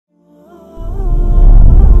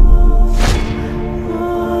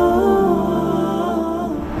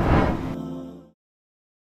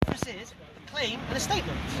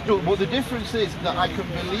But the difference is that I can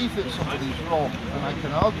believe that somebody's wrong and I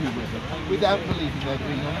can argue with them without believing they're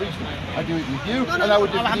being unreasonable. I do it with you, and I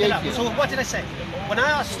would do it with the atheist. So what did I say? When I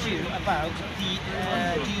asked you about the,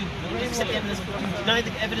 do you accept the evidence, do you deny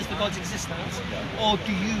the evidence for God's existence, or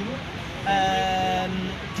do you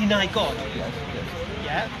deny God? Yes.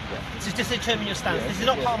 Yeah? So just to determine your stance. This is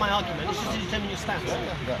not part of my argument, it's just to determine your stance.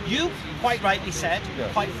 You quite rightly said,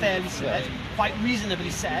 quite fairly said, quite reasonably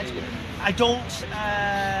said, I don't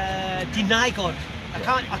deny God. I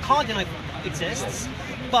can't deny God exists,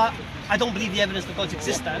 but I don't believe the evidence for God's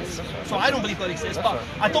existence, so I don't believe God exists, but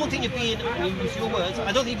I don't think you're being, with your words,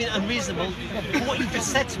 I don't think you're being unreasonable for what you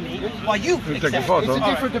just said to me, while you accept. It's a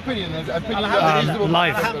different opinion. Live. Right.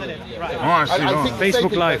 Oh, I see.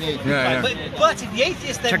 Facebook Live. Yeah. But if the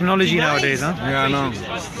atheist then Technology nowadays, huh? Yeah, I know.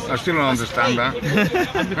 I still don't understand that.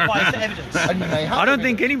 and requires the evidence. I don't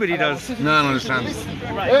think anybody does. No, I don't understand.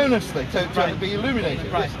 Earnestly to be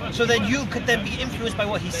illuminated. Right. So then you could then be influenced by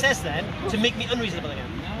what he says then to make me unreasonable again.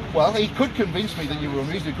 Well, he could convince me that you were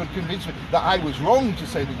unreasonable. He could convince me that I was wrong to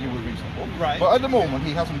say that you were reasonable. Right. But at the moment,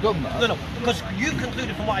 he hasn't done that. No, because you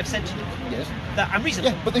concluded from what I've said to you that I'm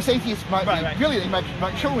reasonable. Yeah, but this atheist might be brilliant. He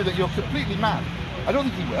might show me that you're completely mad. I don't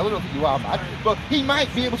think he will. I don't think you are mad. But he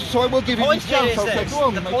might be able to. So I will give him his chance.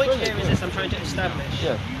 The point here is this I'm trying to establish.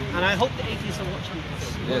 Yeah. And I hope the atheists are watching this.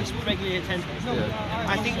 Yes. Regularly attentive. Yeah.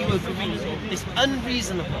 I think you agree it's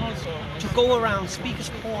unreasonable to go around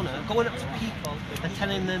Speaker's Corner, going up to people and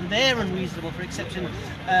telling them they're unreasonable for accepting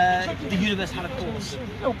the universe had a cause.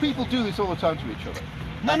 No, people do this all the time to each other.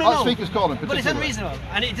 No. Speaker's Corner, but it's unreasonable,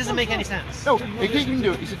 and it doesn't make any sense. No, if he can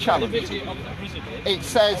do it, it's a challenge. It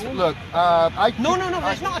says, look, No,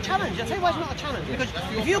 it's not a challenge. I'll tell you why it's not a challenge. Because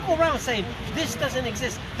if you go around saying, this doesn't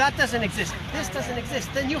exist, that doesn't exist, this doesn't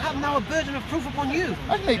exist, then you have now a burden of proof upon you.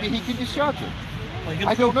 And maybe he can discharge it. Well,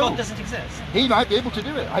 I don't know. God doesn't exist. He might be able to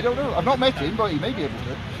do it. I don't know. I've not met him, but he may be able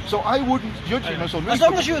to. So I wouldn't judge him as unreasonable. As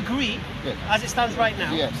long as you agree, as it stands right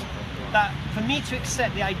now, that for me to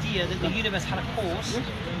accept the idea that the universe had a cause,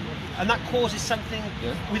 and that cause is something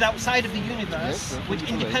with outside of the universe, which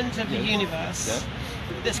independent of the universe,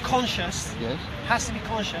 that's conscious, has to be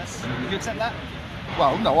conscious. Do you accept that?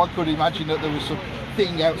 Well, no, I could imagine that there was some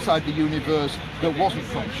thing outside the universe that wasn't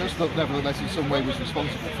conscious, that nevertheless in some way was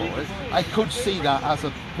responsible for it. I could see that as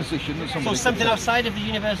a position that somebody. So something outside of the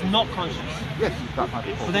universe not conscious? Yes, that might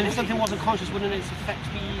be possible. But then if something wasn't conscious, wouldn't its effect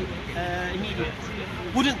be immediate?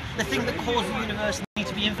 Wouldn't the thing that caused the universe need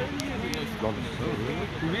to be infinite?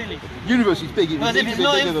 Really? Universe is big, it was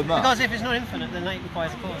bigger than that. Because if it's not infinite, then it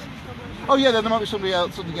requires a cause. Oh yeah, then there might be something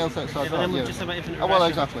else outside that. Then we've just about infinite. Oh, well,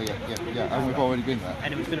 exactly, yeah, and we've already been there.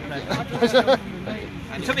 Anyway, it's been a pleasure.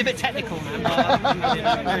 It took me a bit technical, man, but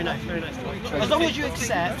very nice. As long as you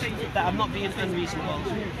accept that I'm not being unreasonable.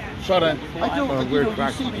 Sorry. I don't think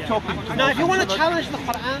you see me talking to now, if you want to challenge the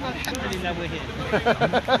Quran, alhamdulillah, we're here.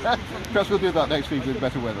 Perhaps we'll do that next week with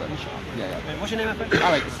better weather. Yeah. What's your name, my friend?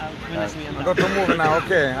 Alex. Nice to meet you. I've got to move now,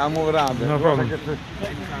 okay? I'll move around. No problem.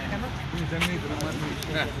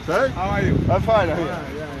 Sorry? How are you? I'm fine, how are you?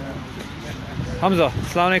 Hamza,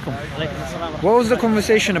 assalamu alaikum. What was the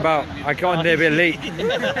conversation about? I got in there a bit late.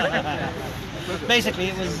 Basically,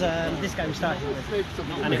 it was this guy we started with,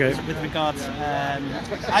 and it was with regards.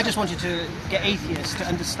 I just wanted to get atheists to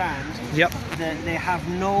understand that they have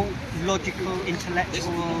no logical,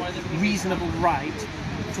 intellectual, reasonable right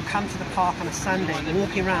to come to the park on a Sunday,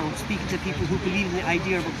 walking around, speaking to people who believe in the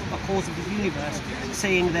idea of a cause of the universe,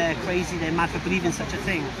 saying they're crazy, they're mad for believing such a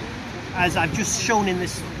thing. As I've just shown in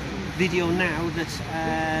this video now, that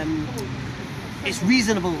it's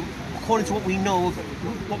reasonable, according to what we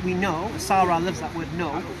know, Sarah loves that word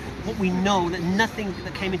know, what we know, that nothing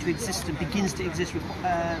that came into existence begins to exist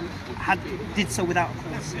did so without a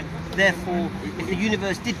cause. Therefore, if the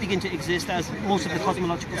universe did begin to exist, as most of the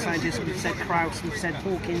cosmological scientists, we've said Krauss, we've said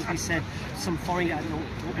Hawkins, we said some foreign, I don't know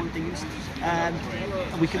what word they used,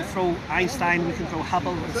 we can throw Einstein, we can throw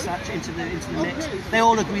Hubble and such into the mix. They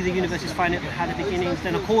all agree the universe is finite and had a beginning.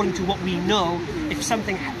 Then according to what we know, if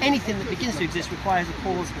anything that begins to exist requires a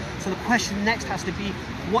cause, so the question next has to be,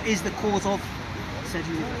 what is the cause of said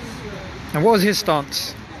universe? And what was his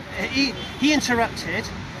stance? He interrupted,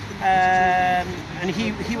 and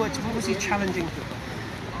what was he challenging?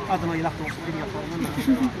 I don't know, you'll have to watch the video, I can't remember.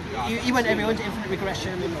 He went everywhere, into infinite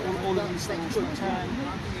regression and all of these things. But,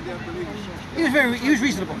 he was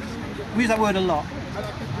reasonable. We use that word a lot.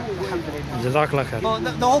 Well,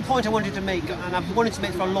 the whole point I wanted to make, and I've wanted to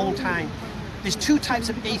make for a long time, there's two types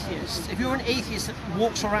of atheists. If you're an atheist that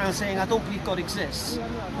walks around saying, I don't believe God exists,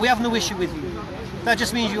 we have no issue with you. That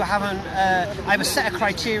just means you haven't, I have a set of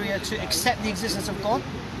criteria to accept the existence of God.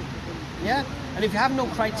 Yeah? And if you have no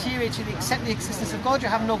criteria to accept the existence of God, you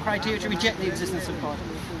have no criteria to reject the existence of God.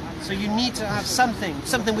 So you need to have something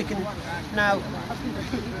we can now.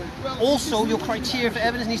 Also, your criteria for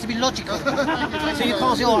evidence needs to be logical. So you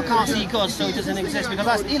can't say, oh, I can't see God, so it doesn't exist, because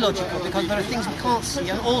that's illogical, because there are things we can't see,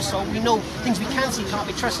 and also we know things we can see can't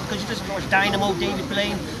be trusted, because you just watch Dynamo, David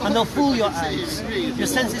Blaine, and they'll fool your eyes. Your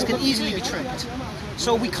senses can easily be tricked.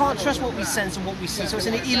 So we can't trust what we sense and what we see, so it's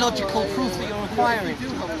an illogical proof that you're requiring.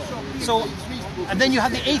 So, and then you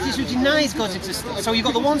have the atheist who denies God's existence. So you've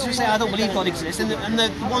got the ones who say, I don't believe God exists, and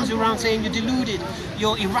the ones who are around saying you're deluded,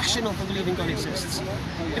 you're irrational for believing God exists.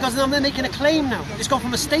 Because now they're making a claim now. It's gone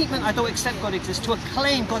from a statement, I don't accept God exists, to a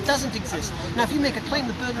claim, God doesn't exist. Now if you make a claim,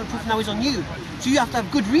 the burden of proof now is on you. So you have to have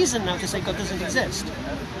good reason now to say God doesn't exist.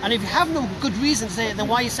 And if you have no good reason to say it, then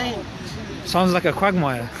why are you saying it? Sounds like a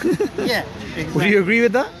quagmire. Yeah. Exactly. Would you agree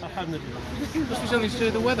with that? This was something to do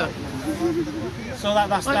with the weather. So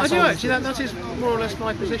that's I do actually. That is more or less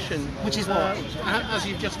my position. Which is what? As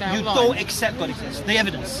you've just outlined. You don't accept God exists. The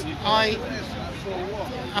evidence.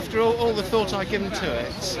 After all the thought I've given to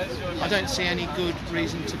it, I don't see any good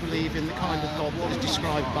reason to believe in the kind of God that is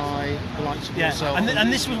described by the likes of yourself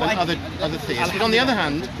and this was what other theists. But on the other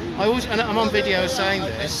hand, and I'm on video saying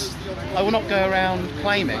this, I will not go around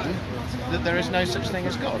claiming that there is no such thing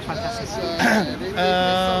as God. I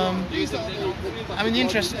mean, I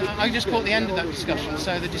just caught the end of that discussion,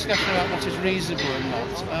 so the discussion about what is reasonable and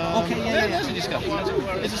not. There's a discussion.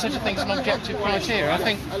 Is there such a thing as an objective criteria? I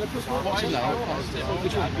think, what's his name?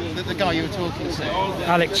 The guy you were talking to.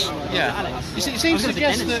 Alex. Yeah. Alex. It seems to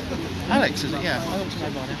suggest that... Alex, is it? Yeah. I ought to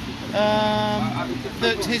know by now.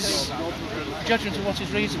 That his judgment of what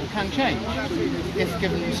is reasonable can change if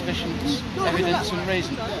given sufficient evidence and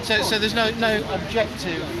reason. So there's no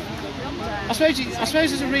objective. I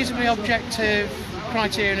suppose there's a reasonably objective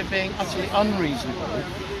criterion of being utterly unreasonable.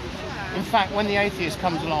 In fact, when the atheist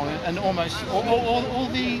comes along and almost, or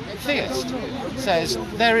the theist says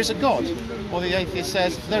there is a God, or the atheist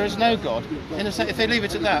says there is no God, if they leave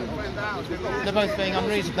it at that, they're both being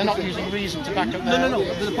unreasonable. They're not using reason to back up their... No.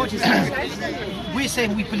 But the point is, we're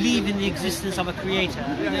saying we believe in the existence of a creator,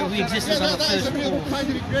 the existence of a first cause.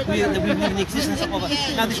 We believe in the existence of a...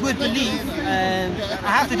 Now, this word believe,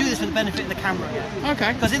 I have to do this for the benefit of the camera.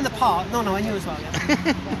 Okay. Because in the part, no, I knew as well.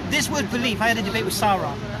 Yeah. This word belief, I had a debate with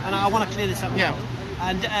Sarah, and I want to clear this up now.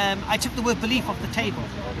 And I took the word belief off the table,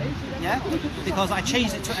 because I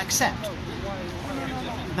changed it to accept.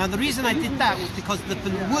 Now the reason I did that was because the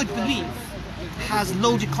word belief has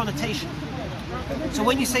loaded connotation. So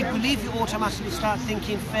when you say belief, you automatically start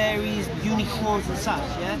thinking fairies, unicorns and such,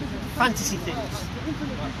 fantasy things.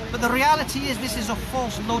 But the reality is this is a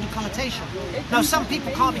false loaded connotation. Now some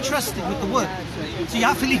people can't be trusted with the word, so you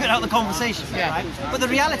have to leave it out of the conversation, right? But the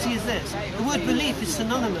reality is this, the word belief is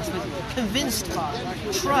synonymous with convinced by,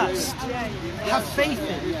 trust, have faith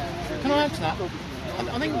in. Can I add to that?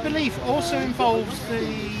 I think belief also involves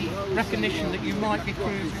the recognition that you might be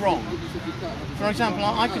proved wrong. For example,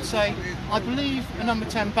 I could say, I believe a number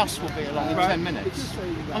 10 bus will be along in 10 minutes.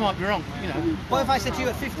 I might be wrong, What if I said to you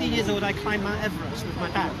at 15 years old I climbed Mount Everest with my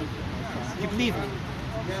dad? Do you believe me?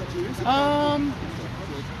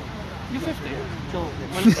 You're 50? No.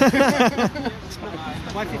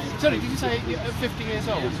 Why 50? Sorry, did you say you're 50 years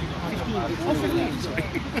old? 15. Oh, 15, sorry.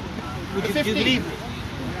 Would you believe me?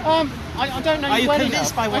 I don't know you well enough. Are you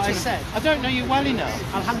convinced by what I said? I don't know you well enough.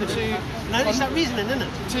 Alhamdulillah. Now it's that reasoning, isn't it?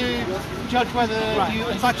 To judge whether you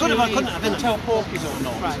if I couldn't have been tell porkies or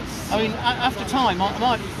not. Right. I mean, after time, I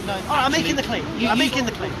might. No, I'm making the claim. I'm making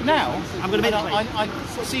the claim. Now, I'm going to make the claim. I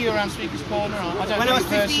see you around Speaker's Corner. When I was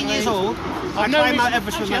 15 years old, I climbed Mount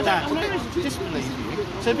Everest with my dad. I no reason to disbelieve you.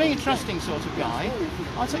 So being a trusting sort of guy,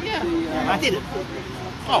 I'd say, yeah. I did it.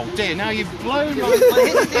 Oh dear, now you've blown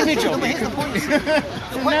my image on me. Here's the point.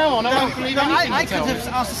 From now on, I won't believe anything I you could tell me. have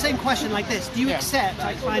asked the same question like this. Do you accept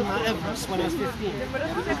I climbed Mount Everest when I was 15?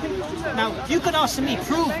 Now, you could ask me,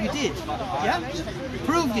 prove you did. Yeah?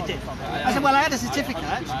 Prove you did. I said, well, I had a certificate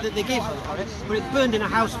that they gave me for it, but it burned in a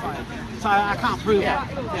house fire. So I can't prove it.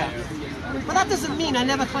 But that doesn't mean I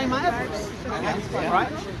never climbed Mount Everest. Right?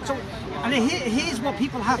 So, and here's what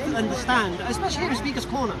people have to understand, especially here in Speaker's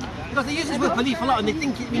Corner, because they use this word belief a lot and they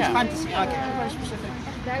think it means fantasy. Okay.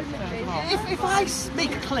 If I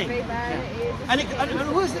make a claim, and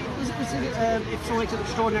who is it? If someone makes an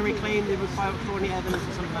extraordinary claim, they require extraordinary evidence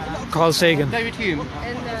or something like that. Carl Sagan. David Hume.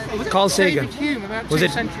 Carl Sagan. David Hume, about Was 2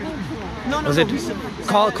 it centuries. No, Was it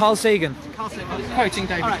Carl Sagan? Carl Sagan. Quoting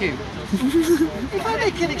David Hume. If I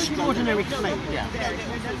make an extraordinary claim,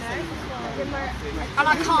 and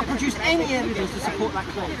I can't produce any evidence to support that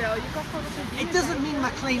claim, it doesn't mean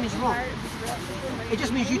my claim is wrong. It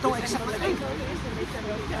just means you don't accept my claim.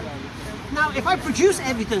 Now, if I produce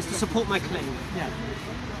evidence to support my claim,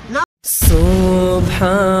 now